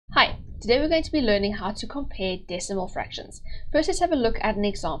Today we're going to be learning how to compare decimal fractions. First, let's have a look at an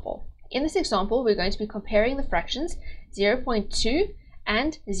example. In this example, we're going to be comparing the fractions 0.2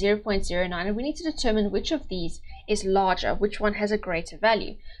 and 0.09, and we need to determine which of these is larger, which one has a greater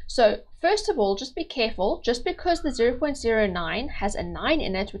value. So first of all, just be careful. Just because the 0.09 has a 9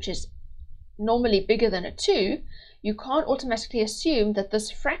 in it, which is normally bigger than a 2, you can't automatically assume that this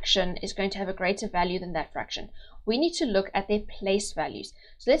fraction is going to have a greater value than that fraction. We need to look at their place values.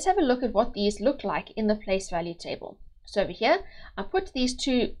 So let's have a look at what these look like in the place value table. So over here, I put these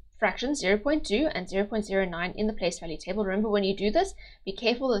two fractions, 0.2 and 0.09, in the place value table. Remember, when you do this, be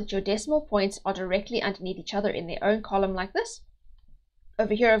careful that your decimal points are directly underneath each other in their own column like this.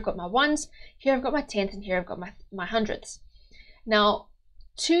 Over here, I've got my ones, here I've got my tenths, and here I've got my hundredths. Now,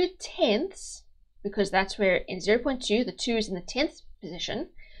 2/10, because that's where in 0.2, the 2 is in the 10th position,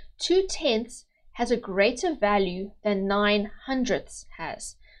 2/10 has a greater value than 9/100ths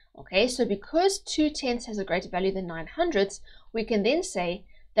has. Okay, so because 2/10 has a greater value than 9/100ths, we can then say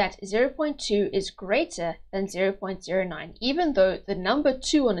that 0.2 is greater than 0.09, even though the number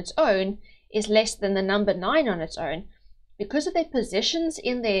 2 on its own is less than the number 9 on its own. Because of their positions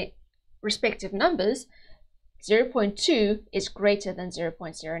in their respective numbers, 0.2 is greater than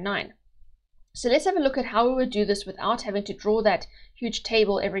 0.09. So let's have a look at how we would do this without having to draw that huge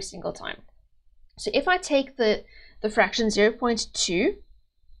table every single time. So if I take the fraction 0.2,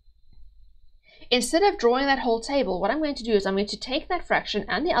 instead of drawing that whole table, what I'm going to do is I'm going to take that fraction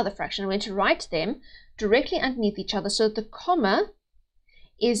and the other fraction, I'm going to write them directly underneath each other so that the comma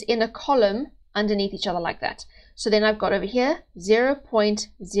is in a column underneath each other like that. So then I've got over here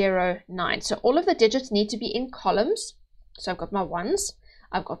 0.09. So all of the digits need to be in columns. So I've got my ones,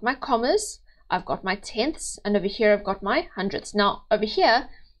 I've got my commas, I've got my tenths, and over here I've got my hundredths. Now over here,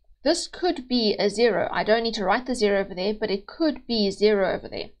 this could be a 0. I don't need to write the 0 over there, but it could be 0 over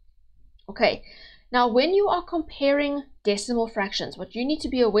there. Okay, now when you are comparing decimal fractions, what you need to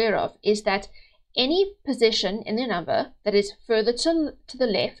be aware of is that any position in the number that is further to the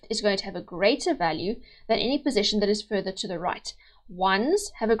left is going to have a greater value than any position that is further to the right.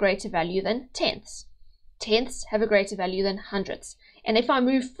 Ones have a greater value than tenths. Tenths have a greater value than hundredths. And if I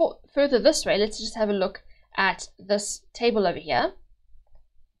move further this way, let's just have a look at this table over here.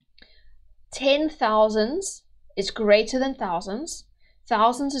 10,000s is greater than thousands.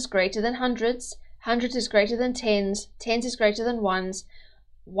 Thousands is greater than hundreds. Hundreds is greater than tens. Tens is greater than ones.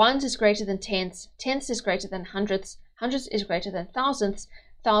 Ones is greater than tenths. Tenths is greater than hundredths. Hundreds is greater than thousandths.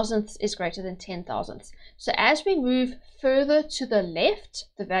 Thousandths is greater than 10,000ths. So as we move further to the left,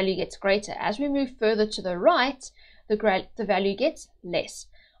 the value gets greater. As we move further to the right, the value gets less.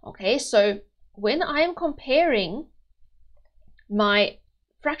 Okay, so when I am comparing my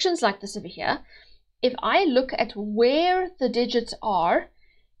fractions like this over here, if I look at where the digits are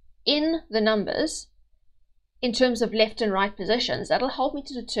in the numbers in terms of left and right positions, that'll help me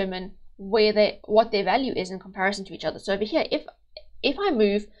to determine what their value is in comparison to each other. So over here, if I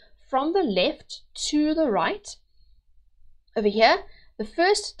move from the left to the right, over here, the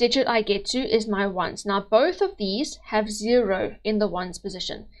first digit I get to is my ones. Now both of these have 0 in the ones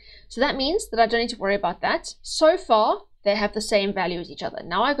position. So that means that I don't need to worry about that. So far, they have the same value as each other.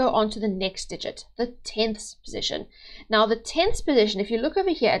 Now I go on to the next digit, the tenths position. Now the tenths position, if you look over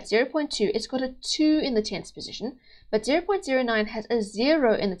here at 0.2, it's got a 2 in the tenths position, but 0.09 has a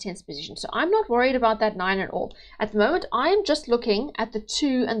 0 in the tenths position. So I'm not worried about that 9 at all. At the moment, I am just looking at the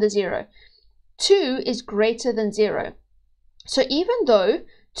 2 and the 0. 2 is greater than 0. So even though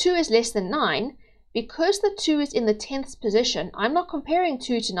 2 is less than 9, because the 2 is in the tenths position, I'm not comparing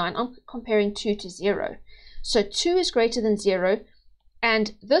 2 to 9, I'm comparing 2 to 0. So 2 is greater than 0,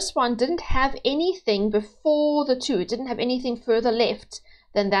 and this one didn't have anything before the 2. It didn't have anything further left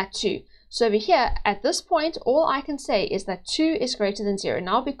than that 2. So over here, at this point, all I can say is that 2 is greater than 0.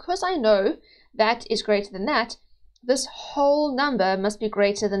 Now, because I know that is greater than that, this whole number must be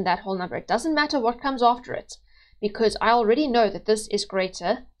greater than that whole number. It doesn't matter what comes after it, because I already know that this is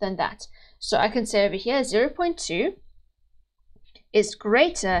greater than that. So I can say over here, 0.2 is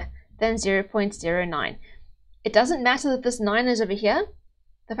greater than 0.09. It doesn't matter that this 9 is over here.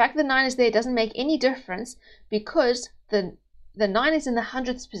 The fact that the 9 is there doesn't make any difference because the 9 is in the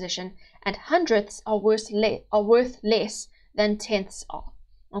hundredths position, and hundredths are worth less than tenths are.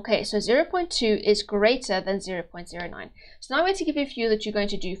 Okay, so 0.2 is greater than 0.09. So now I'm going to give you a few that you're going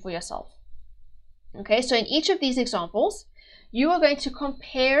to do for yourself. Okay, so in each of these examples, you are going to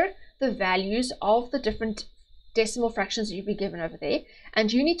compare the values of the different decimal fractions that you've been given over there,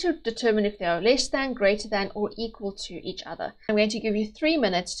 and you need to determine if they are less than, greater than, or equal to each other. I'm going to give you 3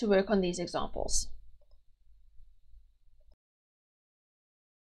 minutes to work on these examples.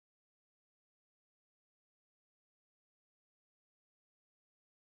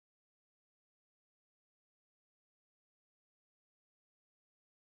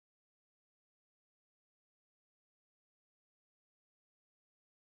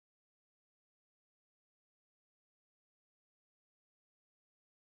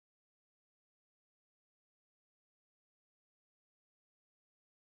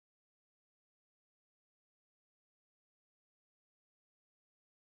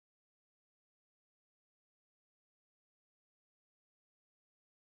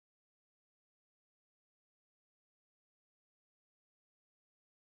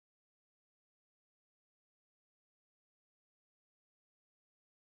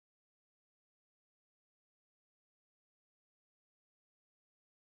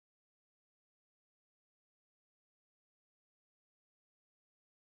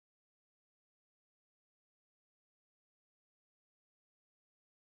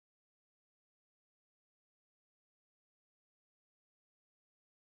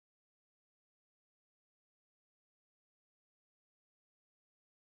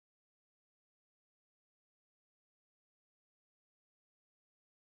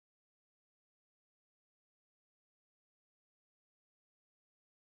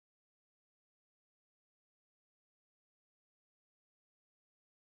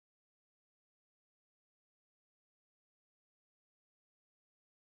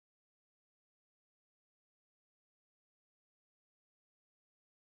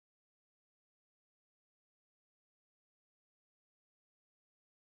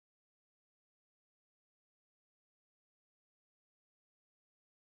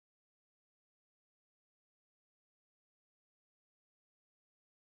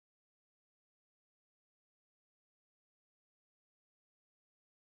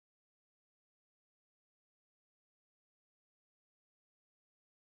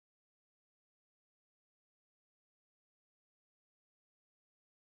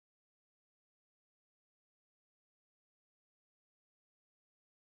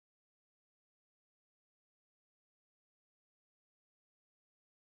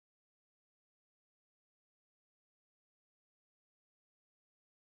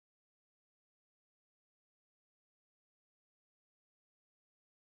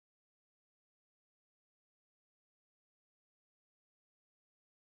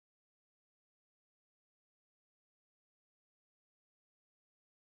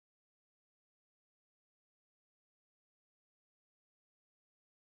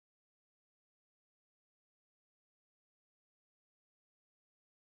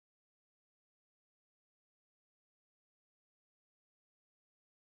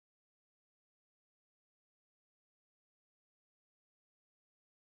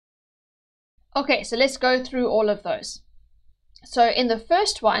 Okay, so let's go through all of those. So in the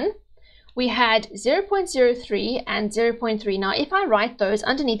first one, we had 0.03 and 0.3. Now, if I write those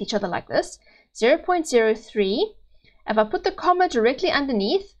underneath each other like this, 0.03, if I put the comma directly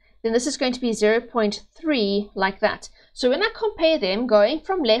underneath, then this is going to be 0.3 like that. So when I compare them going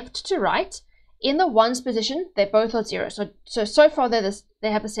from left to right, in the ones position, they both are 0. So far they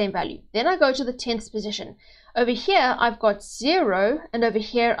have the same value. Then I go to the 10th position. Over here, I've got 0, and over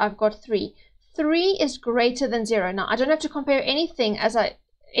here, I've got 3. 3 is greater than 0. Now, I don't have to compare anything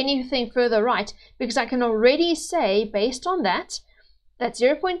further right, because I can already say, based on that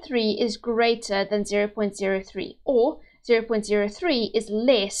 0.3 is greater than 0.03, or 0.03 is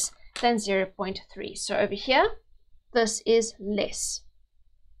less than 0.3. So over here, this is less.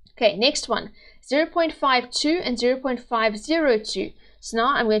 Okay, next one, 0.52 and 0.502. So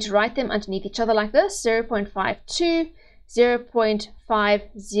now I'm going to write them underneath each other like this, 0.52,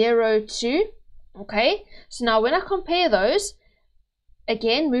 0.502. Okay, so now when I compare those,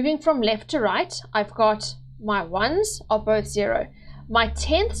 again, moving from left to right, I've got my ones are both 0. My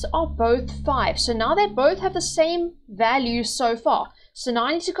tenths are both 5. So now they both have the same value so far. So now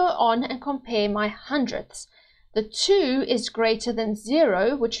I need to go on and compare my hundredths. The 2 is greater than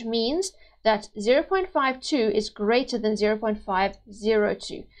 0, which means that 0.52 is greater than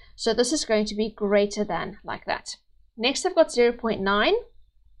 0.502. So this is going to be greater than, like that. Next, I've got 0.9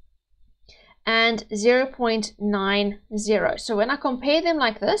 and 0.90. So when I compare them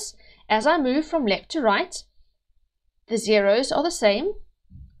like this, as I move from left to right, the zeros are the same.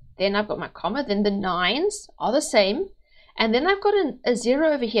 Then I've got my comma, then the 9s are the same. And then I've got a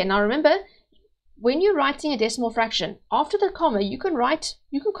 0 over here. Now remember, when you're writing a decimal fraction, after the comma, you can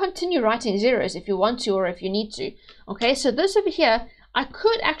continue writing zeros if you want to or if you need to. Okay, so this over here, I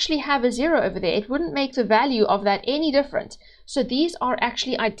could actually have a 0 over there. It wouldn't make the value of that any different. So these are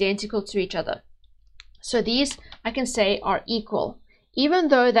actually identical to each other. So these, I can say, are equal. Even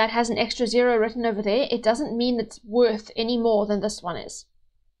though that has an extra 0 written over there, it doesn't mean it's worth any more than this one is.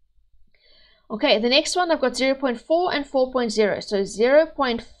 Okay, the next one, I've got 0.4 and 4.0. So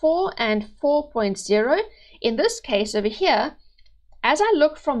 0.4 and 4.0. In this case over here, as I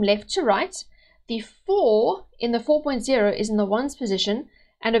look from left to right, the 4 in the 4.0 is in the ones position,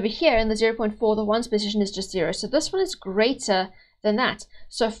 and over here in the 0.4, the ones position is just 0. So this one is greater than that.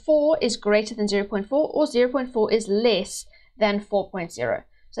 So 4 is greater than 0.4, or 0.4 is less than 4.0. So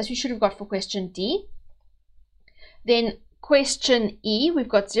that's what you should have got for question D. Then question E, we've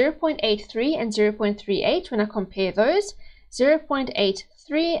got 0.83 and 0.38. When I compare those,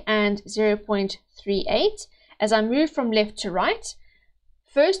 0.83 and 0.38. As I move from left to right,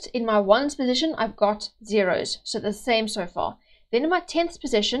 first in my ones position, I've got zeros. So the same so far. Then in my 10th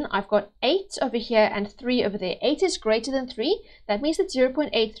position, I've got 8 over here and 3 over there. 8 is greater than 3. That means that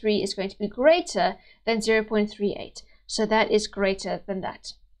 0.83 is going to be greater than 0.38. So that is greater than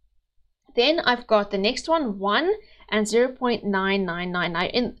that. Then I've got the next one, 1 and 0.999. Now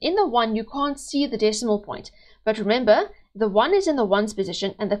in the 1, you can't see the decimal point. But remember, the 1 is in the ones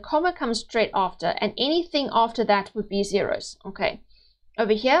position and the comma comes straight after. And anything after that would be zeros. Okay.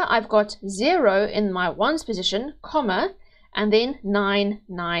 Over here, I've got 0 in my ones position, comma, and then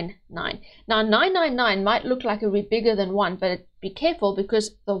 999. Now 999 might look like it would be bigger than 1, but be careful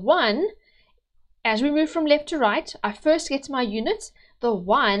because the 1, as we move from left to right, I first get to my units. The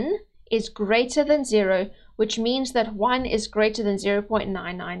 1 is greater than 0, which means that 1 is greater than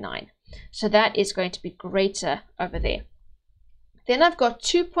 0.999. So that is going to be greater over there. Then I've got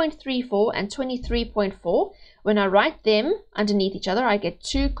 2.34 and 23.4. When I write them underneath each other, I get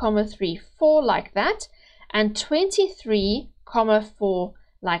 2.34 like that, and 23.4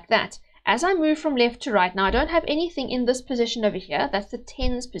 like that. As I move from left to right, now I don't have anything in this position over here, that's the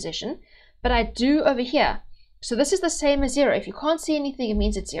tens position, but I do over here. So this is the same as 0. If you can't see anything, it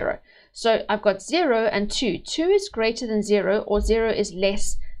means it's 0. So I've got 0 and 2. 2 is greater than 0, or 0 is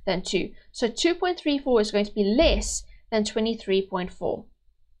less than 2. So 2.34 is going to be less than 23.4.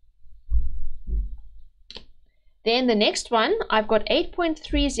 Then the next one, I've got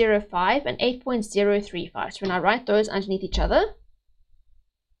 8.305 and 8.035. So when I write those underneath each other,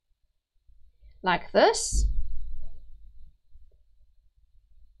 like this,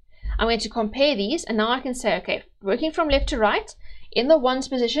 I'm going to compare these, and now I can say, okay, working from left to right, in the ones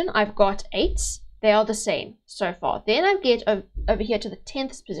position, I've got 8s. They are the same so far. Then I get over here to the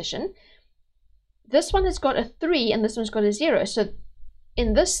 10th position. This one has got a 3, and this one's got a 0. So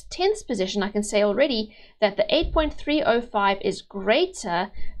in this 10th position, I can say already that the 8.305 is greater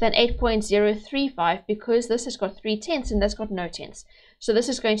than 8.035 because this has got 3 tenths and that's got no tenths. So this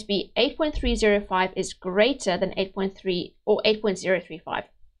is going to be 8.305 is greater than 8.3 or 8.035.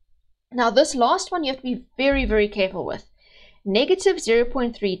 Now this last one you have to be very, very careful with. Negative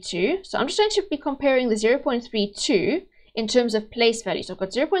 0.32. So I'm just going to be comparing the 0.32 in terms of place values. So I've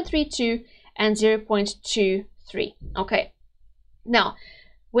got 0.32 and 0.23. Okay. Now,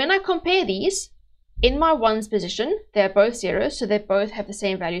 when I compare these, in my ones position, they're both zeros, so they both have the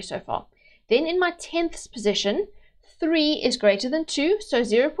same value so far. Then in my tenths position, 3 is greater than 2, so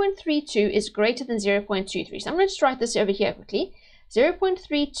 0.32 is greater than 0.23. So I'm going to just write this over here quickly.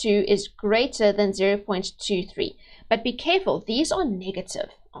 0.32 is greater than 0.23. But be careful, these are negative,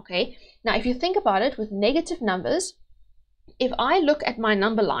 okay? Now, if you think about it with negative numbers, if I look at my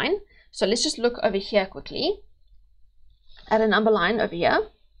number line, so let's just look over here quickly at a number line over here.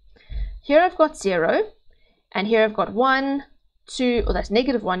 Here I've got 0, and here I've got 1, 2, oh, that's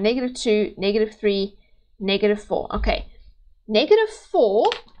negative 1, negative 2, negative 3, negative 4. Okay, negative 4,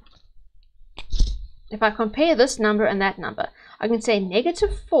 if I compare this number and that number, I can say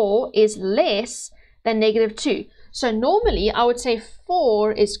negative 4 is less than negative 2. So normally I would say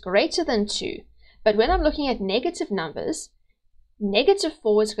 4 is greater than 2. But when I'm looking at negative numbers, negative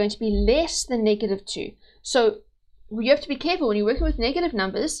 4 is going to be less than negative 2. So you have to be careful when you're working with negative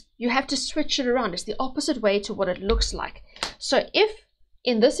numbers. You have to switch it around. It's the opposite way to what it looks like. So if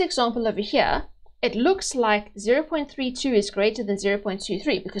in this example over here, it looks like 0.32 is greater than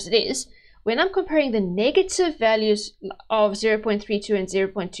 0.23, because it is, when I'm comparing the negative values of 0.32 and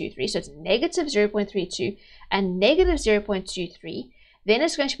 0.23, so it's negative 0.32 and negative 0.23, then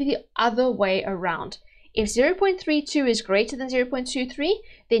it's going to be the other way around. If 0.32 is greater than 0.23,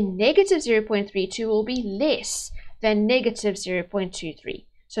 then negative 0.32 will be less than negative 0.23.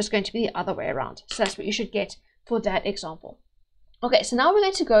 So it's going to be the other way around. So that's what you should get for that example. Okay, so now we're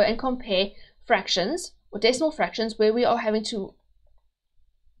going to go and compare fractions or decimal fractions where we are having to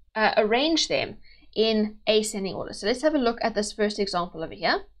arrange them in ascending order. So let's have a look at this first example over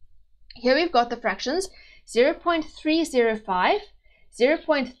here. Here we've got the fractions 0.305,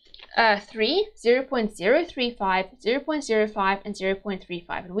 0.3, 0.035, 0.05, and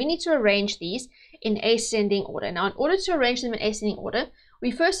 0.35. And we need to arrange these in ascending order. Now, in order to arrange them in ascending order,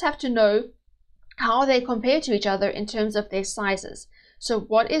 we first have to know how they compare to each other in terms of their sizes. So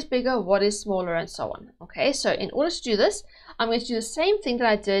what is bigger, what is smaller, and so on. Okay, so in order to do this, I'm going to do the same thing that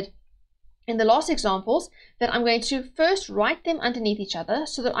I did in the last examples, that I'm going to first write them underneath each other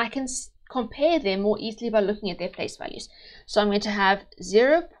so that I can compare them more easily by looking at their place values. So I'm going to have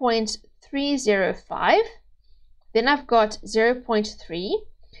 0.305, then I've got 0.3,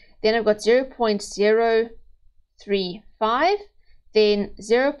 then I've got 0.035, then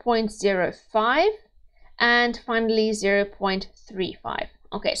 0.05, and finally 0.35.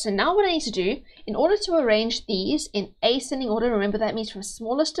 Okay, so now what I need to do, in order to arrange these in ascending order, remember that means from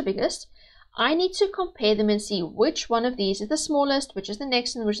smallest to biggest, I need to compare them and see which one of these is the smallest, which is the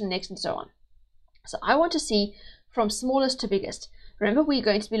next, and which is the next, and so on. So I want to see from smallest to biggest. Remember, we're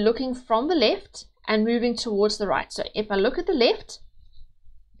going to be looking from the left and moving towards the right. So if I look at the left,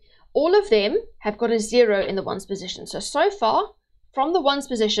 all of them have got a 0 in the ones position. So far, from the ones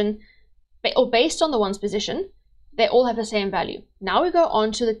position, or based on the ones position, they all have the same value. Now we go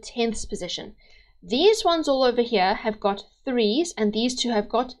on to the tenths position. These ones all over here have got 3s, and these two have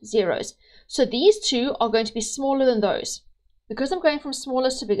got 0s. So these two are going to be smaller than those. Because I'm going from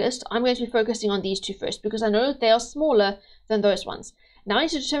smallest to biggest, I'm going to be focusing on these two first, because I know that they are smaller than those ones. Now I need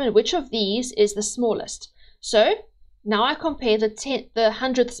to determine which of these is the smallest. So now I compare the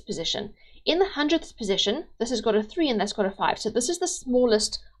hundredths position. In the hundredths position, this has got a 3 and that's got a 5. So this is the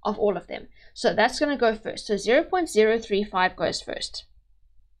smallest of all of them. So that's going to go first. So 0.035 goes first.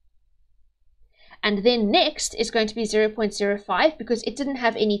 And then next is going to be 0.05 because it didn't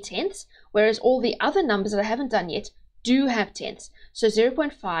have any tenths, whereas all the other numbers that I haven't done yet do have tenths. So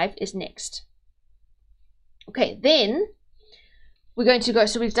 0.5 is next. Okay, then we're going to go,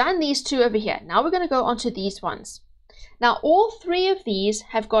 so we've done these two over here. Now we're going to go on to these ones. Now all 3 of these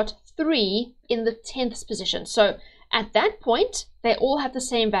have got 3 in the tenths position. So at that point, they all have the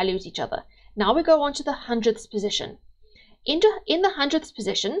same value as each other. Now we go on to the hundredths position. In the hundredths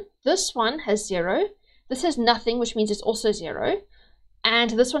position, this one has 0, this has nothing, which means it's also 0,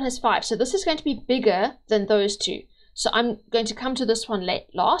 and this one has 5. So this is going to be bigger than those two. So I'm going to come to this one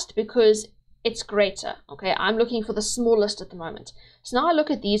last because it's greater. Okay, I'm looking for the smallest at the moment. So now I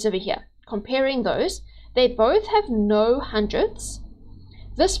look at these over here. Comparing those, they both have no hundredths.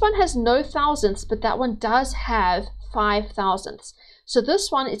 This one has no thousandths, but that one does have 5 thousandths. So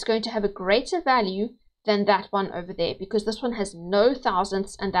this one is going to have a greater value than that one over there because this one has no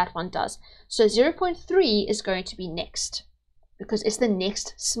thousandths and that one does. So 0.3 is going to be next because it's the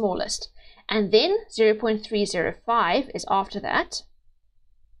next smallest. And then 0.305 is after that.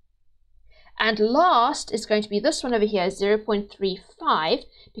 And last is going to be this one over here, 0.35,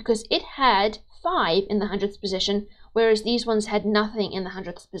 because it had 5 in the hundredths position, whereas these ones had nothing in the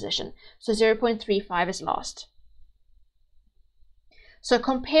hundredths position. So 0.35 is last. So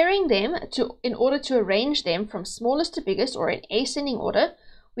comparing them in order to arrange them from smallest to biggest or in ascending order,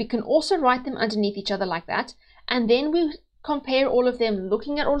 we can also write them underneath each other like that. And then we compare all of them,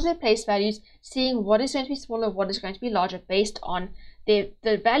 looking at all of their place values, seeing what is going to be smaller, what is going to be larger based on the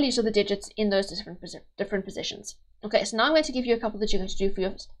values of the digits in those different positions. Okay, so now I'm going to give you a couple that you're going to do for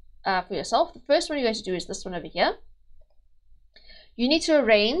yourself. The first one you're going to do is this one over here. You need to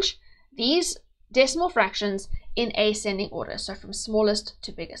arrange these decimal fractions in ascending order, so from smallest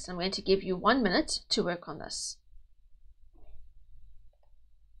to biggest. I'm going to give you 1 minute to work on this.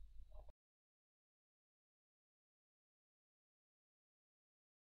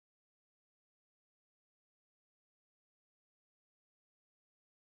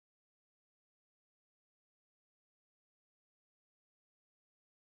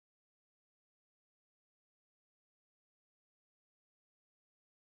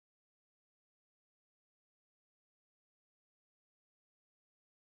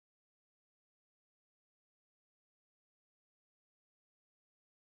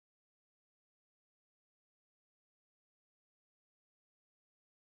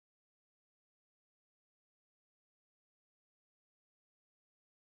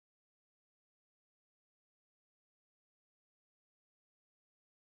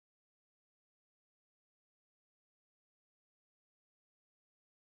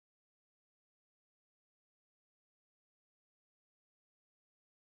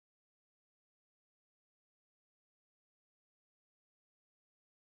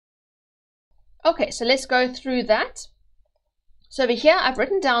 Okay, so let's go through that. So over here, I've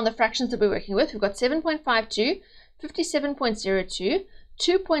written down the fractions that we're working with. We've got 7.52, 57.02,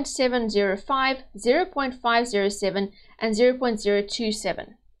 2.705, 0.507, and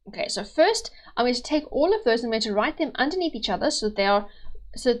 0.027. Okay, so first, I'm going to take all of those and I'm going to write them underneath each other so that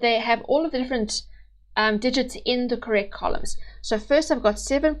they have all of the different digits in the correct columns. So first, I've got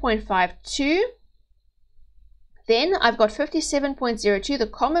 7.52. Then I've got 57.02, the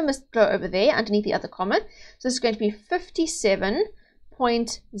comma must go over there underneath the other comma. So this is going to be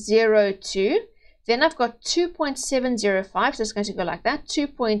 57.02. Then I've got 2.705, so it's going to go like that,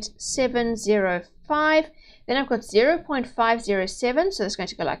 2.705. Then I've got 0.507, so it's going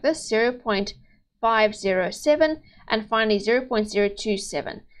to go like this, 0.507. And finally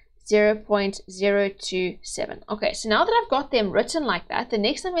 0.027. 0.027. Okay, so now that I've got them written like that, the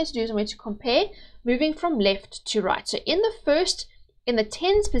next thing I'm going to do is I'm going to compare moving from left to right. So in the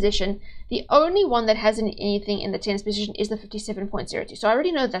tens position, the only one that has anything in the tens position is the 57.02. So I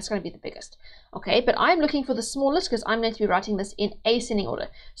already know that's going to be the biggest. Okay, but I'm looking for the smallest because I'm going to be writing this in ascending order.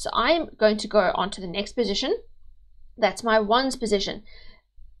 So I'm going to go on to the next position. That's my ones position.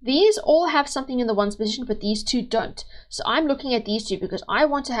 These all have something in the ones position, but these two don't. So I'm looking at these two because I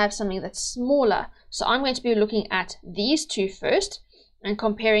want to have something that's smaller. So I'm going to be looking at these two first and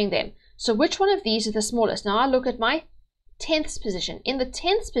comparing them. So which one of these is the smallest? Now I look at my tenths position. In the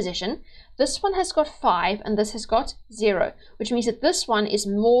tenths position, this one has got 5 and this has got 0, which means that this one is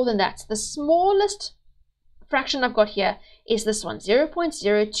more than that. The smallest fraction I've got here is this one,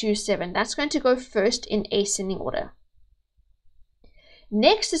 0.027. That's going to go first in ascending order.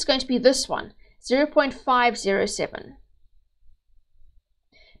 Next is going to be this one, 0.507,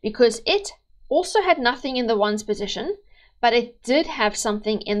 because it also had nothing in the ones position, but it did have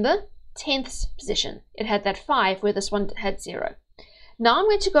something in the tenths position. It had that 5 where this one had 0. Now I'm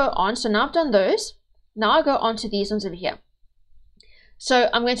going to go on, so now I've done those. Now I go on to these ones over here. So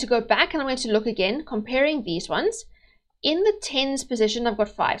I'm going to go back and I'm going to look again, comparing these ones. In the tens position, I've got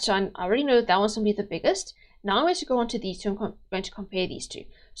 5, so I already know that one's going to be the biggest. Now I'm going to go on to these two. I'm going to compare these two.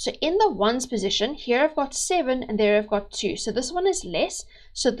 So in the ones position, here I've got 7 and there I've got 2. So this one is less.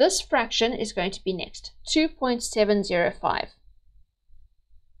 So this fraction is going to be next, 2.705.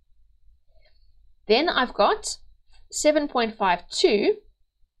 Then I've got 7.52.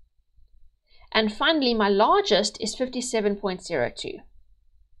 And finally, my largest is 57.02.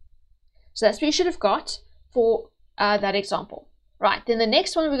 So that's what you should have got for that example. Right, then the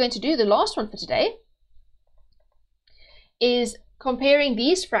next one we're going to do, the last one for today, is comparing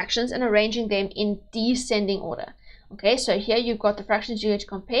these fractions and arranging them in descending order. Okay, so here you've got the fractions you're going to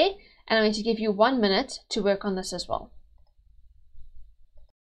compare, and I'm going to give you 1 minute to work on this as well.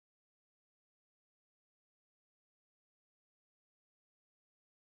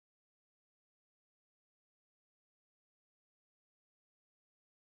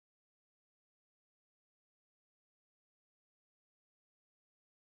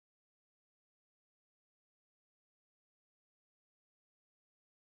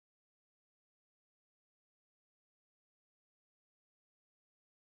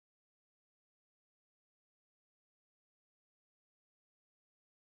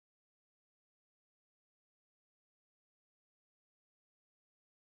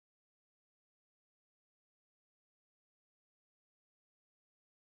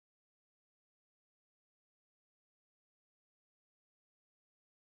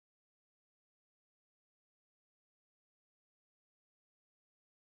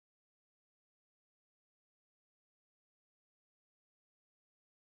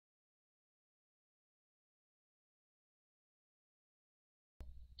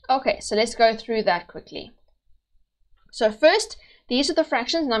 Okay, so let's go through that quickly. So first, these are the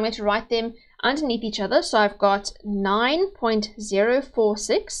fractions, and I'm going to write them underneath each other. So I've got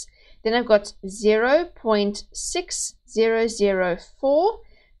 9.046, then I've got 0.6004,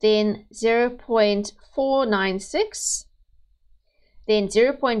 then 0.496, then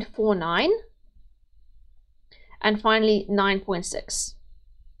 0.49, and finally 9.6.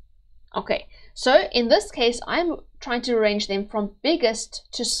 Okay, so in this case, I'm trying to arrange them from biggest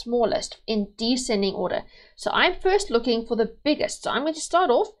to smallest in descending order. So I'm first looking for the biggest. So I'm going to start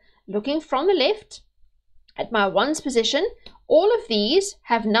off looking from the left at my ones position. All of these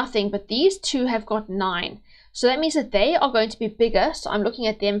have nothing, but these two have got 9. So that means that they are going to be bigger. So I'm looking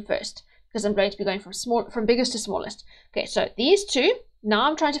at them first because I'm going to be going from biggest to smallest. Okay, so these two, now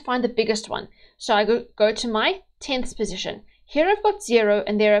I'm trying to find the biggest one. So I go to my 10th position. Here I've got 0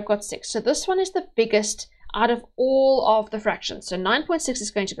 and there I've got 6. So this one is the biggest out of all of the fractions. So 9.6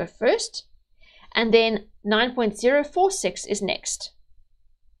 is going to go first, and then 9.046 is next.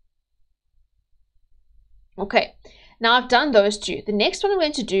 Okay, now I've done those two. The next one I'm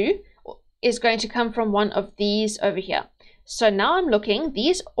going to do is going to come from one of these over here. So now I'm looking,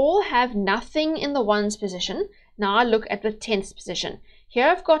 these all have nothing in the ones position. Now I look at the 10th position. Here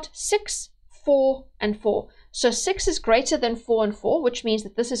I've got 6, 4, and 4. So 6 is greater than 4 and 4, which means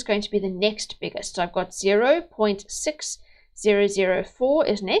that this is going to be the next biggest. So I've got 0.6004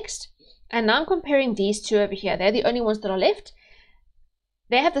 is next. And now I'm comparing these two over here. They're the only ones that are left.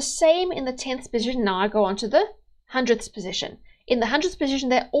 They have the same in the 10th position. Now I go on to the 100th position. In the 100th position,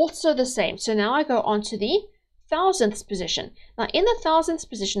 they're also the same. So now I go on to the 1000th position. Now in the 1000th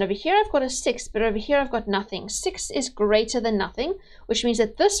position over here, I've got a 6, but over here I've got nothing. 6 is greater than nothing, which means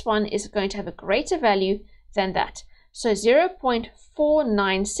that this one is going to have a greater value than that. So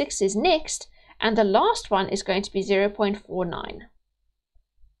 0.496 is next, and the last one is going to be 0.49.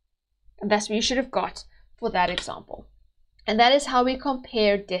 And that's what you should have got for that example. And that is how we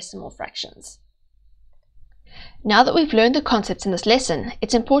compare decimal fractions. Now that we've learned the concepts in this lesson,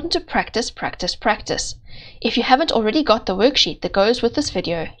 it's important to practice, practice, practice. If you haven't already got the worksheet that goes with this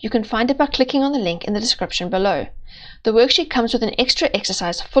video, you can find it by clicking on the link in the description below. The worksheet comes with an extra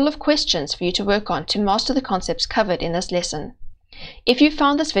exercise full of questions for you to work on to master the concepts covered in this lesson. If you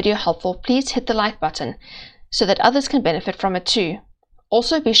found this video helpful, please hit the like button so that others can benefit from it too.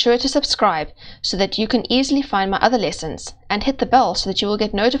 Also, be sure to subscribe so that you can easily find my other lessons, and hit the bell so that you will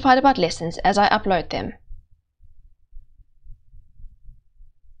get notified about lessons as I upload them.